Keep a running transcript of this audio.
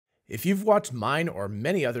If you've watched mine or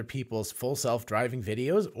many other people's full self-driving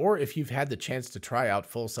videos, or if you've had the chance to try out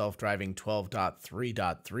full self-driving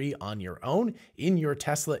 12.3.3 on your own in your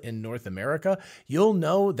Tesla in North America, you'll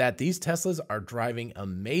know that these Teslas are driving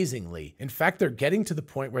amazingly. In fact, they're getting to the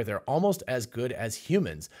point where they're almost as good as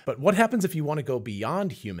humans. But what happens if you want to go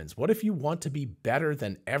beyond humans? What if you want to be better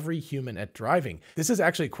than every human at driving? This is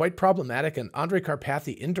actually quite problematic, and Andrej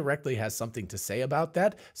Karpathy indirectly has something to say about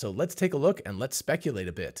that. So let's take a look and let's speculate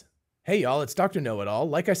a bit. Hey y'all, it's Dr. Know-It-All.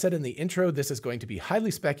 Like I said in the intro, this is going to be highly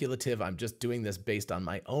speculative. I'm just doing this based on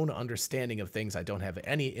my own understanding of things. I don't have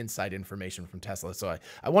any inside information from Tesla, so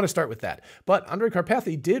I want to start with that. But Andrej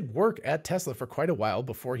Karpathy did work at Tesla for quite a while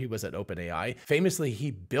before he was at OpenAI. Famously, he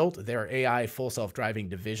built their AI full self-driving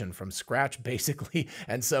division from scratch, basically,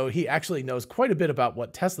 and so he actually knows quite a bit about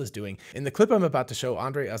what Tesla's doing. In the clip I'm about to show,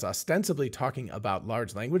 Andrej is ostensibly talking about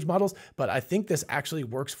large language models, but I think this actually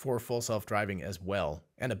works for full self-driving as well.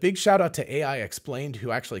 And a big shout out to AI Explained,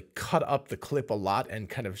 who actually cut up the clip a lot and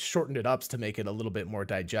kind of shortened it up to make it a little bit more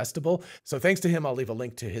digestible. So thanks to him, I'll leave a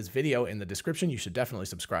link to his video in the description. You should definitely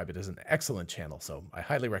subscribe. It is an excellent channel, so I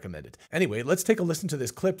highly recommend it. Anyway, let's take a listen to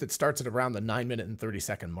this clip that starts at around the 9-minute and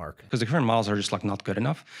 30-second mark. Because the current models are just like not good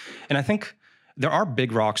enough. And I think there are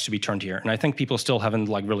big rocks to be turned here. And I think people still haven't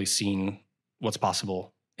like really seen what's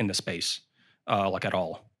possible in the space, like at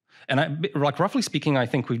all. And like roughly speaking, I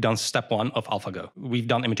think we've done step 1 of AlphaGo. We've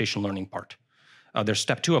done imitation learning part. There's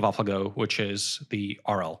step 2 of AlphaGo, which is the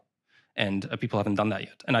RL. And people haven't done that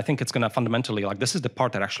yet. And I think it's going to fundamentally, like this is the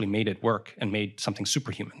part that actually made it work and made something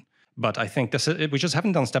superhuman. But I think we just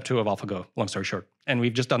haven't done step 2 of AlphaGo, long story short. And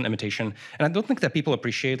we've just done imitation. And I don't think that people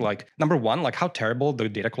appreciate, like, number one, like how terrible the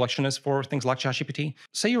data collection is for things like ChatGPT.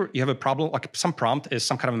 Say you have a problem, like some prompt is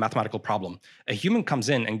some kind of a mathematical problem. A human comes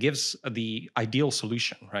in and gives the ideal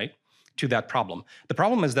solution, right, to that problem. The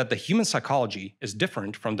problem is that the human psychology is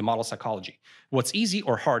different from the model psychology. What's easy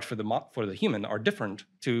or hard for the human are different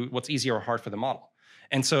to what's easy or hard for the model.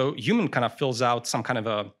 And so human kind of fills out some kind of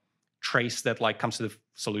a trace that like comes to the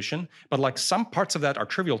solution, but like some parts of that are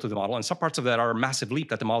trivial to the model and some parts of that are a massive leap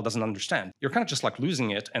that the model doesn't understand. You're kind of just like losing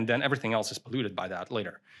it, and then everything else is polluted by that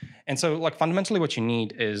later. And so like fundamentally what you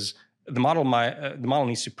need is the model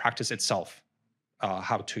needs to practice itself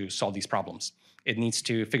how to solve these problems. It needs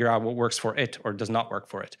to figure out what works for it or does not work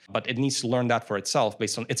for it, but it needs to learn that for itself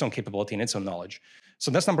based on its own capability and its own knowledge. So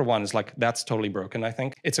that's number one, is like, that's totally broken, I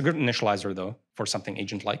think. It's a good initializer though, for something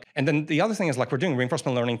agent-like. And then the other thing is like, we're doing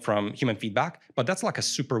reinforcement learning from human feedback, but that's like a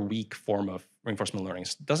super weak form of reinforcement learning.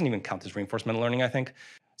 It doesn't even count as reinforcement learning, I think.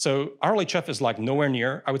 So RLHF is like nowhere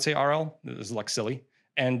near, I would say, RL. This is like silly.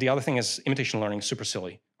 And the other thing is imitation learning, super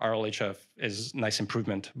silly. RLHF is nice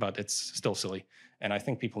improvement, but it's still silly. And I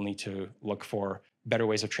think people need to look for better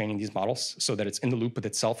ways of training these models so that it's in the loop with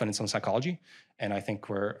itself and its own psychology. And I think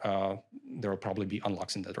there will probably be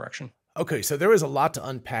unlocks in that direction. Okay, so there is a lot to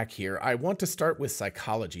unpack here. I want to start with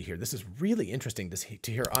psychology here. This is really interesting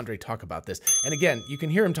to hear Andrej talk about this. And again, you can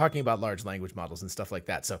hear him talking about large language models and stuff like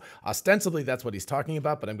that. So ostensibly that's what he's talking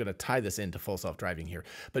about, but I'm going to tie this into full self-driving here.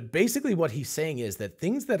 But basically what he's saying is that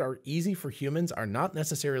things that are easy for humans are not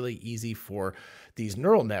necessarily easy for these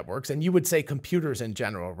neural networks. And you would say computers in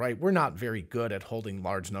general, right? We're not very good at holding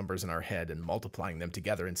large numbers in our head and multiplying them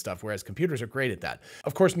together and stuff, whereas computers are great at that.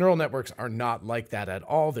 Of course, neural networks are not like that at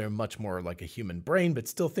all. They're much more like a human brain, but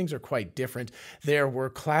still things are quite different. There were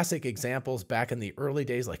classic examples back in the early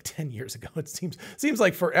days, like 10 years ago. It seems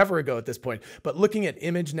like forever ago at this point, but looking at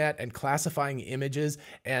ImageNet and classifying images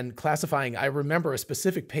and classifying, I remember a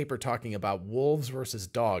specific paper talking about wolves versus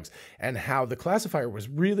dogs and how the classifier was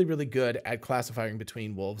really, really good at classifying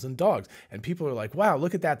between wolves and dogs. And people are like, wow,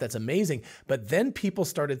 look at that. That's amazing. But then people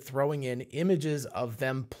started throwing in images of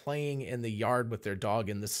them playing in the yard with their dog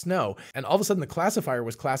in the snow. And all of a sudden the classifier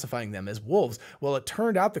was classifying them as wolves. Well, it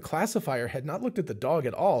turned out the classifier had not looked at the dog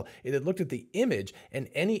at all. It had looked at the image, and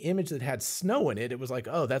any image that had snow in it, it was like,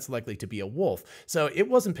 oh, that's likely to be a wolf. So it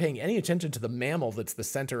wasn't paying any attention to the mammal that's the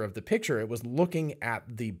center of the picture. It was looking at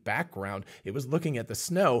the background. It was looking at the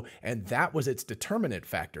snow, and that was its determinant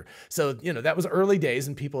factor. So, you know, that was early days,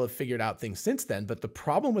 and people have figured out things since then. But the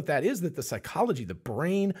problem with that is that the psychology, the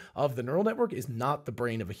brain of the neural network is not the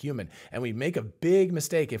brain of a human. And we make a big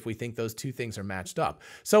mistake if we think those two things are matched up.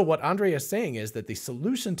 So what Andrej is saying is that the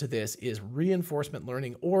solution to this is reinforcement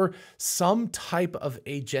learning or some type of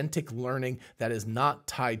agentic learning that is not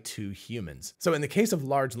tied to humans. So in the case of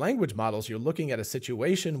large language models, you're looking at a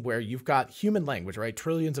situation where you've got human language, right?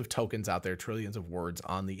 Trillions of tokens out there, trillions of words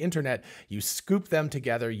on the internet. You scoop them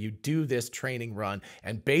together, you do this training training run.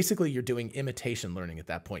 And basically you're doing imitation learning at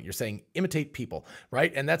that point. You're saying imitate people,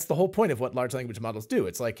 right? And that's the whole point of what large language models do.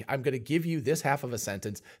 It's like, I'm going to give you this half of a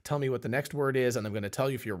sentence, tell me what the next word is, and I'm going to tell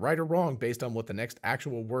you if you're right or wrong based on what the next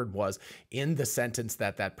actual word was in the sentence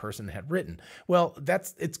that that person had written. Well,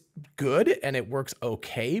 it's good and it works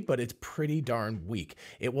okay, but it's pretty darn weak.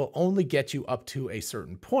 It will only get you up to a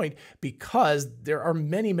certain point because there are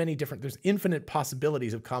many, many different, there's infinite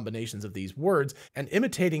possibilities of combinations of these words, and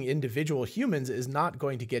imitating individual humans is not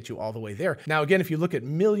going to get you all the way there. Now, again, if you look at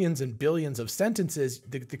millions and billions of sentences,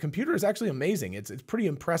 the computer is actually amazing. It's pretty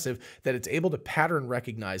impressive that it's able to pattern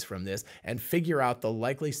recognize from this and figure out the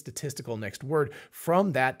likely statistical next word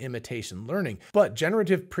from that imitation learning. But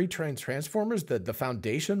generative pre-trained transformers, the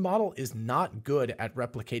foundation model, is not good at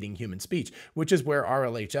replicating human speech, which is where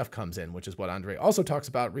RLHF comes in, which is what Andrej also talks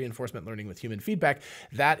about, reinforcement learning with human feedback.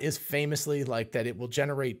 That is famously like that it will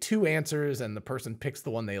generate two answers and the person picks the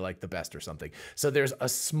one they like the best or something. So there's a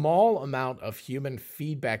small amount of human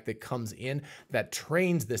feedback that comes in that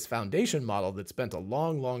trains this foundation model that spent a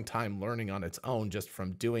long, long time learning on its own just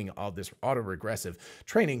from doing all this autoregressive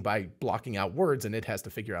training by blocking out words, and it has to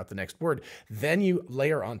figure out the next word. Then you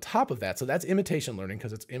layer on top of that, so that's imitation learning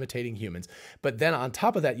because it's imitating humans. But then on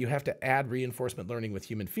top of that, you have to add reinforcement learning with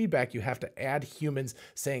human feedback. You have to add humans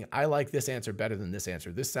saying, I like this answer better than this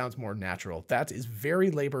answer. This sounds more natural. That is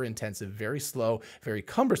very labor intensive, very slow, very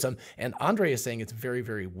cumbersome. And Andrej is saying it's very,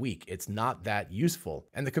 very weak. It's not that useful.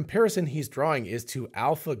 And the comparison he's drawing is to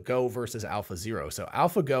AlphaGo versus AlphaZero. So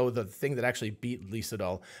AlphaGo, the thing that actually beat Lee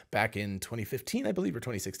Sedol back in 2015, I believe, or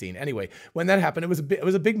 2016. Anyway, when that happened, it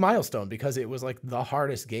was a big milestone because it was like the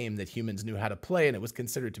hardest game that humans knew how to play, and it was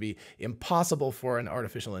considered to be impossible for an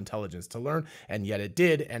artificial intelligence to learn, and yet it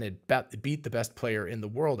did, and it beat the best player in the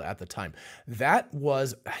world at the time. That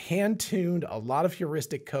was hand-tuned, a lot of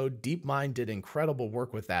heuristic code. DeepMind did incredible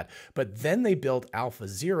work with that, but then they built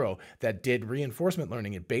AlphaZero that did reinforcement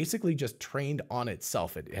learning. It basically just trained on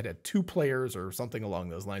itself. It had two players or something along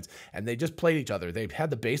those lines, and they just played each other. They had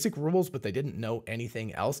the basic rules, but they didn't know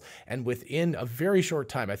anything else, and within a very short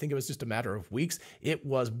time, I think it was just a matter of weeks, it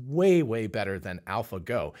was way, way better than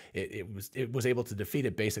AlphaGo. It was able to defeat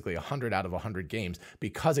it basically 100 out of 100 games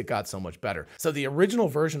because it got so much better. So the original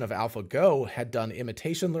version of AlphaGo had done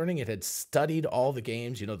imitation learning. It had studied all the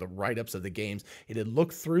games, you know, the write-ups of the games. It had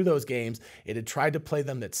looked through those games. It had tried to play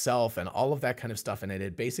them itself and all of that kind of stuff. And it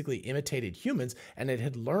had basically imitated humans, and it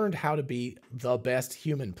had learned how to be the best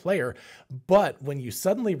human player. But when you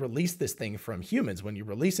suddenly release this thing from humans, when you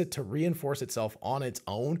release it to reinforce itself on its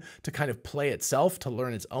own, to kind of play itself, to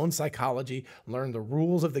learn its own psychology, learn the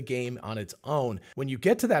rules of the game on its own, when you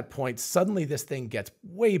get to that point, suddenly this thing gets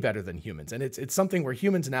way better than humans. And it's something where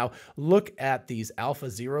humans now look at these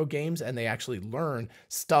AlphaZero games and they actually learn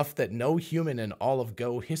stuff that no human in all of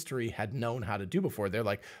Go history had known how to do before. They're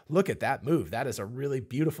like, look at that move. That is a really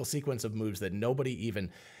beautiful sequence of moves that nobody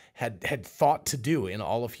even had thought to do in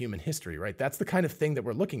all of human history, right? That's the kind of thing that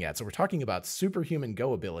we're looking at. So we're talking about superhuman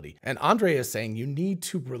Go ability. And Andrej is saying you need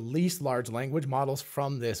to release large language models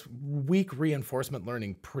from this weak reinforcement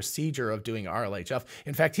learning procedure of doing RLHF.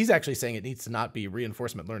 In fact, he's actually saying it needs to not be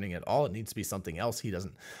reinforcement learning at all. It needs to be something else. He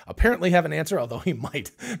doesn't apparently have an answer, although he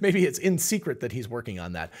might. Maybe it's in secret that he's working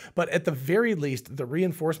on that. But at the very least, the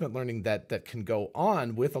reinforcement learning that can go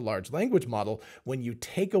on with a large language model, when you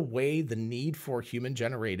take away the need for human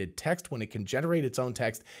generated text, when it can generate its own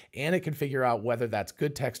text and it can figure out whether that's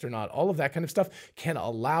good text or not, all of that kind of stuff can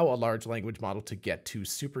allow a large language model to get to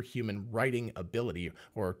superhuman writing ability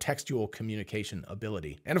or textual communication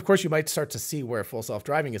ability. And of course, you might start to see where full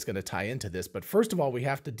self-driving is going to tie into this. But first of all, we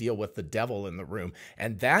have to deal with the devil in the room,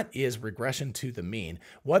 and that is regression to the mean.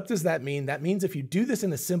 What does that mean? That means if you do this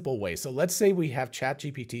in a simple way, so let's say we have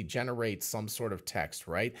ChatGPT generate some sort of text,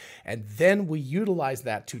 right? And then we utilize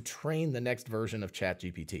that to train the next version of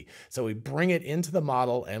ChatGPT. So we bring it into the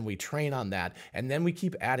model and we train on that. And then we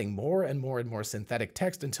keep adding more and more and more synthetic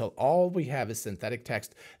text until all we have is synthetic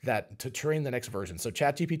text that to train the next version. So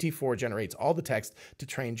ChatGPT 4 generates all the text to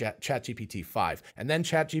train ChatGPT 5. And then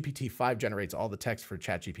ChatGPT 5 generates all the text for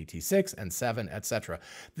ChatGPT 6 and 7, etc.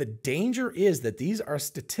 The danger is that these are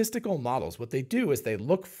statistical models. What they do is they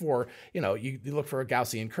look for, you look for a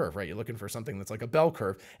Gaussian curve, right? You're looking for something that's like a bell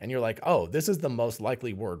curve, and you're like, oh, this is the most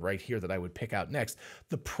likely word right here that I would pick out next.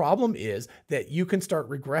 The problem is that you can start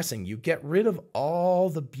regressing. You get rid of all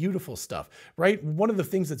the beautiful stuff, right? One of the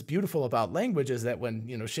things that's beautiful about language is that when,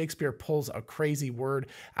 Shakespeare pulls a crazy word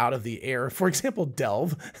out of the air, for example,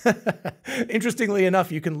 delve, interestingly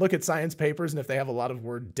enough, you can look at science papers, and if they have a lot of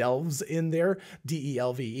word delves in there,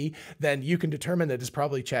 D-E-L-V-E, then you can determine that it's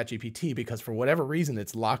probably ChatGPT, because for whatever reason,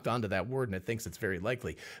 it's locked onto that word and it thinks it's very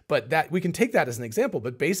likely. But that we can take that as an example,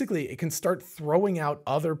 but basically it can start throwing out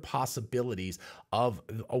other possibilities of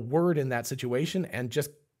a word in that situation and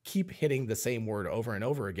just keep hitting the same word over and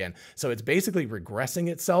over again. So it's basically regressing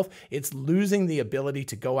itself. It's losing the ability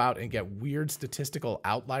to go out and get weird statistical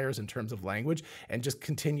outliers in terms of language and just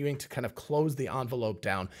continuing to kind of close the envelope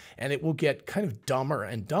down. And it will get kind of dumber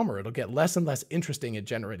and dumber. It'll get less and less interesting at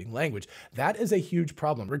generating language. That is a huge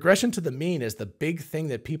problem. Regression to the mean is the big thing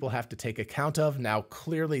that people have to take account of. Now,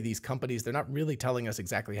 clearly these companies, they're not really telling us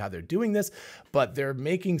exactly how they're doing this, but they're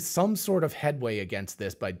making some sort of headway against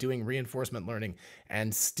this by doing reinforcement learning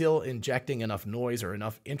and still injecting enough noise or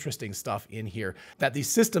enough interesting stuff in here that these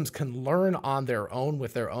systems can learn on their own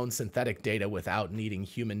with their own synthetic data without needing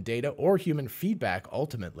human data or human feedback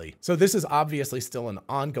ultimately. So this is obviously still an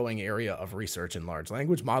ongoing area of research in large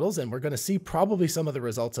language models, and we're going to see probably some of the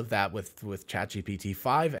results of that with ChatGPT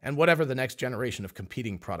 5 and whatever the next generation of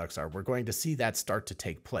competing products are. We're going to see that start to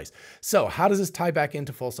take place. So how does this tie back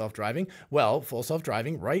into full self-driving? Well, full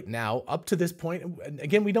self-driving right now, up to this point,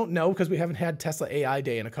 again, we don't know because we haven't had Tesla AI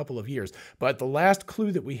Day in a couple of years, but the last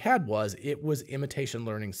clue that we had was it was imitation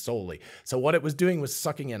learning solely. So what it was doing was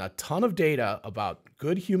sucking in a ton of data about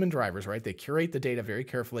good human drivers, right? They curate the data very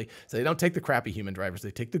carefully. So they don't take the crappy human drivers,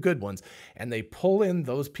 they take the good ones, and they pull in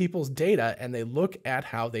those people's data and they look at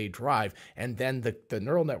how they drive. And then the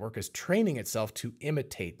neural network is training itself to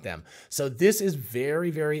imitate them. So this is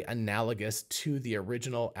very, very analogous to the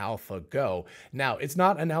original AlphaGo. Now, it's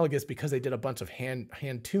not analogous because they did a bunch of hand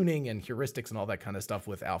tuning and heuristics and all that kind of stuff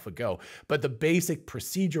with AlphaGo. But the basic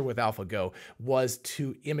procedure with AlphaGo was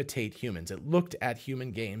to imitate humans. It looked at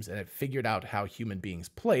human games and it figured out how human beings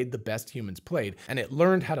played, the best humans played, and it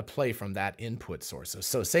learned how to play from that input source.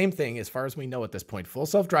 So same thing, as far as we know at this point, full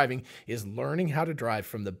self-driving is learning how to drive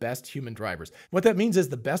from the best human drivers. What that means is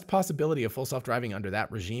the best possibility of full self-driving under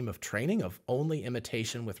that regime of training, of only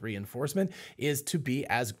imitation with reinforcement, is to be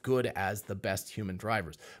as good as the best human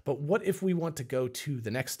drivers. But what if we want to go to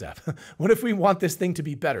the next step? What if we want this thing to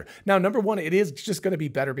be better? Now, number one, it is just going to be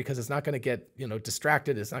better because it's not going to get,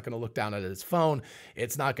 distracted. It's not going to look down at its phone.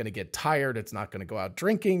 It's not going to get tired. It's not going to go out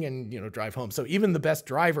drinking and, drive home. So even the best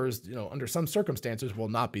drivers, under some circumstances will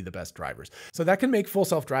not be the best drivers. So that can make full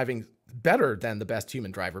self-driving better than the best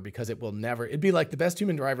human driver because it'd be like the best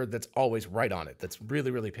human driver that's always right on it, that's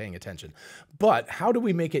really, really paying attention. But how do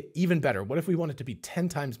we make it even better? What if we want it to be 10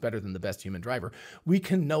 times better than the best human driver? We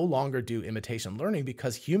can no longer do imitation learning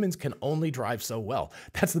because humans can only drive so well.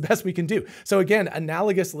 That's the best we can do. So again,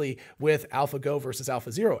 analogously with AlphaGo versus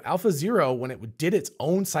AlphaZero, AlphaZero, when it did its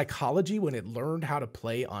own psychology, when it learned how to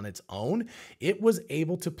play on its own, it was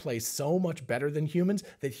able to play so much better than humans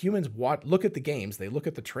that humans look at the games, they look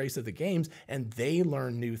at the trace of the games, and they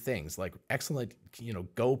learn new things. Like excellent,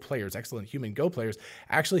 Go players, excellent human Go players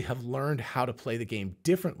actually have learned how to play the game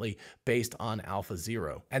differently based on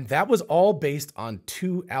AlphaZero. And that was all based on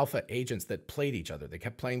two alpha agents that played each other. They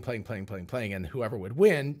kept playing, and whoever would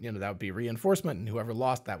win, that would be reinforcement, and whoever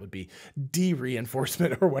lost, that would be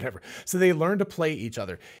de-reinforcement or whatever. So they learned to play each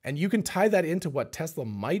other. And you can tie that into what Tesla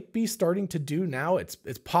might be starting to do now. It's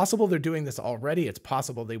possible they're doing this already. It's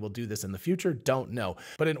possible they will do this in the future. Don't know.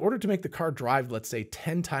 But in order to make the car drive, let's say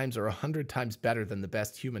 10 times or 100 times better than the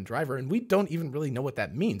best human driver, and we don't even really know what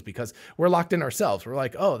that means because we're locked in ourselves. We're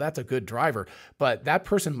like, oh, that's a good driver, but that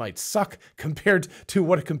person might suck compared to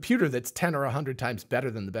what a computer that's 10 or 100 times better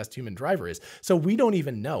than the best human driver is. So we don't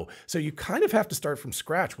even know. So you kind of have to start from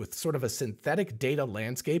scratch with sort of a synthetic data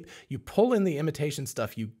landscape. You pull in the imitation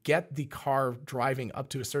stuff, you get the car driving up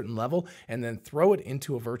to a certain level, and then throw it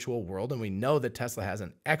into a virtual world. And we know that Tesla has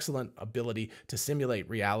an excellent ability to simulate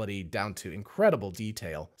reality down to incredible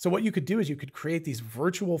detail. So what you could do is you could create these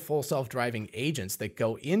virtual full self-driving agents that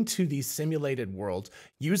go into these simulated worlds,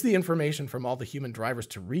 use the information from all the human drivers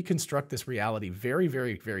to reconstruct this reality very,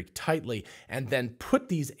 very, very tightly, and then put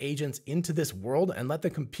these agents into this world and let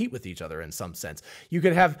them compete with each other in some sense. You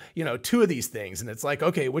could have, two of these things, and it's like,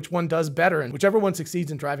 okay, which one does better? And whichever one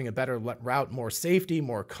succeeds in driving a better route, more safety,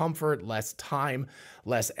 more comfort, less time,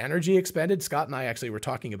 less energy expended. Scott and I actually were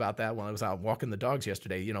talking about that when I was out walking the dogs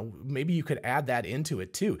yesterday. know, maybe you could add that into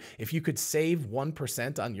it too. If you could save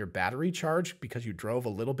 1% on your battery charge because you drove a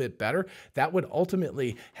little bit better, that would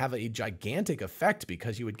ultimately have a gigantic effect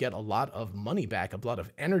because you would get a lot of money back, a lot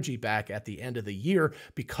of energy back at the end of the year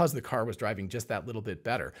because the car was driving just that little bit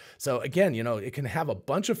better. So again, you know, it can have a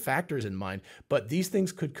bunch of factors in mind, but these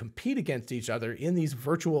things could compete against each other in these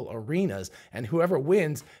virtual arenas, and whoever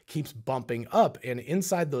wins keeps bumping up. And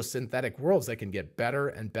inside those synthetic worlds, they can get better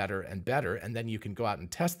and better and better. And then you can go out and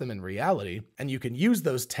test them in reality, and you can use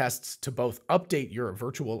those tests to both update your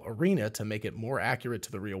virtual arena to make it more accurate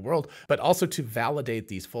to the real world, but also to validate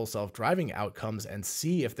these full self-driving outcomes and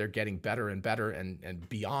see if they're getting better and better and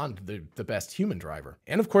beyond the best human driver.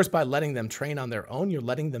 And of course, by letting them train on their own, you're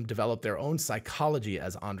letting them develop their own psychology,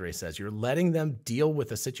 as Andrej says. You're letting them deal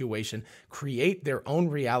with a situation, create their own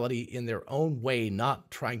reality in their own way, not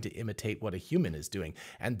trying to imitate what a human is doing.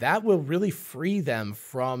 And that will really free them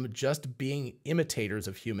from just being imitators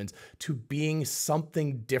of humans to being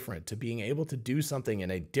something different, to being able to do something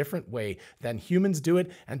in a different way than humans do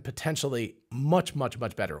it, and potentially much, much,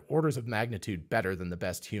 much better, orders of magnitude better than the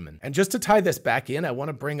best human. And just to tie this back in, I want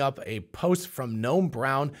to bring up a post from Noam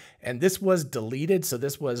Brown, and this was deleted. So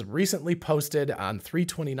this was recently posted on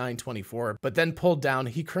 3/29/24, but then pulled down.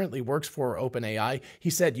 He currently works for OpenAI. He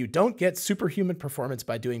said, "You don't get superhuman performance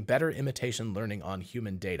by doing better imitation learning on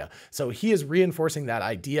human data." So he is reinforcing that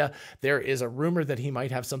idea. There is a rumor that he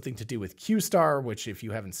might have something to do with QStar, which if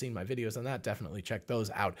you haven't seen my videos on that, definitely check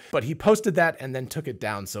those out. But he posted that and then took it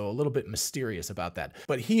down. So a little bit mysterious about that.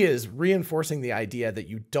 But he is reinforcing the idea that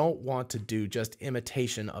you don't want to do just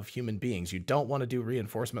imitation of human beings. You don't want to do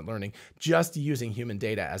reinforcement learning just using human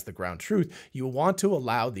data as the ground truth. You want to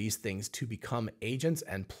allow these things to become agents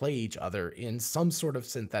and play each other in some sort of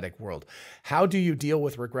synthetic world. How do you deal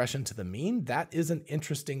with regression to the mean? That is an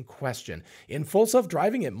interesting question. In full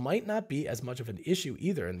self-driving, it might not be as much of an issue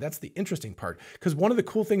either. And that's the interesting part, because one of the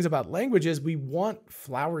cool things about language is we want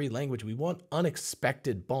flowery language. We want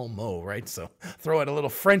unexpected bon mot, right? So throw out a little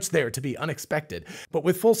French there to be unexpected. But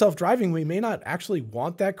with full self-driving, we may not actually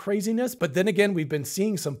want that craziness. But then again, we've been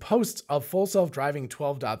seeing some posts of full self-driving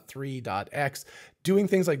 12.3.x doing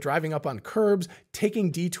things like driving up on curbs,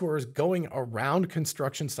 taking detours, going around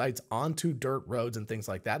construction sites onto dirt roads and things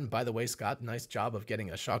like that. And by the way, Scott, nice job of getting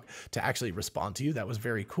Ashok to actually respond to you. That was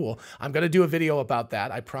very cool. I'm going to do a video about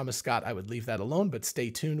that. I promised Scott I would leave that alone, but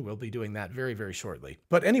stay tuned. We'll be doing that very, very shortly.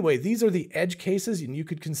 But anyway, these are the edge cases, and you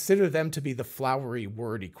could consider them to be the flowery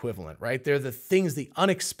word equivalent, right? They're the things, the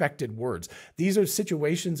unexpected words. These are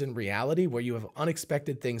situations in reality where you have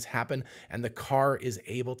unexpected things happen and the car is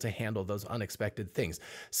able to handle those unexpected things.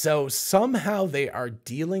 So somehow they are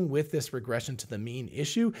dealing with this regression to the mean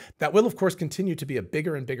issue. That will, of course, continue to be a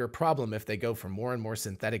bigger and bigger problem if they go for more and more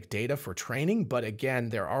synthetic data for training. But again,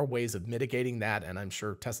 there are ways of mitigating that, and I'm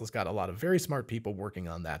sure Tesla's got a lot of very smart people working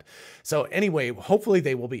on that. So anyway, hopefully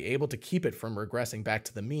they will be able to keep it from regressing back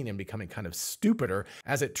to the mean and becoming kind of stupider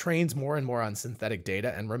as it trains more and more on synthetic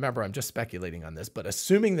data. And remember, I'm just speculating on this, but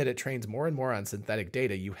assuming that it trains more and more on synthetic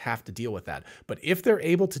data, you have to deal with that. But if they're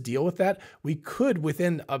able to deal with that, we could,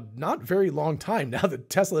 within a not very long time, now that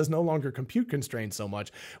Tesla is no longer compute constrained so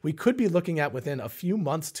much, we could be looking at within a few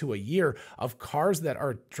months to a year of cars that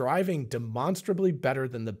are driving demonstrably better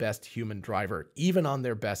than the best human driver, even on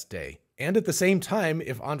their best day. And at the same time,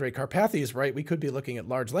 if Andrej Karpathy is right, we could be looking at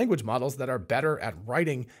large language models that are better at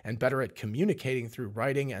writing and better at communicating through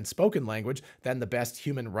writing and spoken language than the best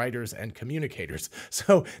human writers and communicators.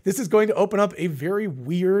 So this is going to open up a very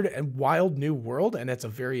weird and wild new world, and it's a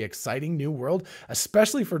very exciting new world,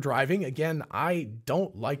 especially for driving. Again, I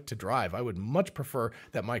don't like to drive. I would much prefer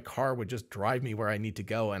that my car would just drive me where I need to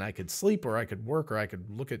go, and I could sleep, or I could work, or I could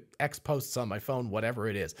look at X posts on my phone, whatever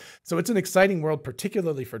it is. So it's an exciting world,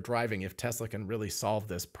 particularly for driving, if Tesla can really solve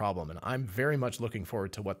this problem. And I'm very much looking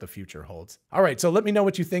forward to what the future holds. All right, so let me know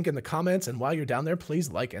what you think in the comments. And while you're down there,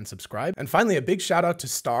 please like and subscribe. And finally, a big shout out to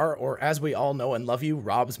Star, or as we all know and love you,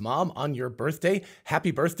 Rob's mom, on your birthday.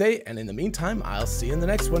 Happy birthday. And in the meantime, I'll see you in the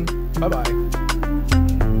next one. Bye-bye.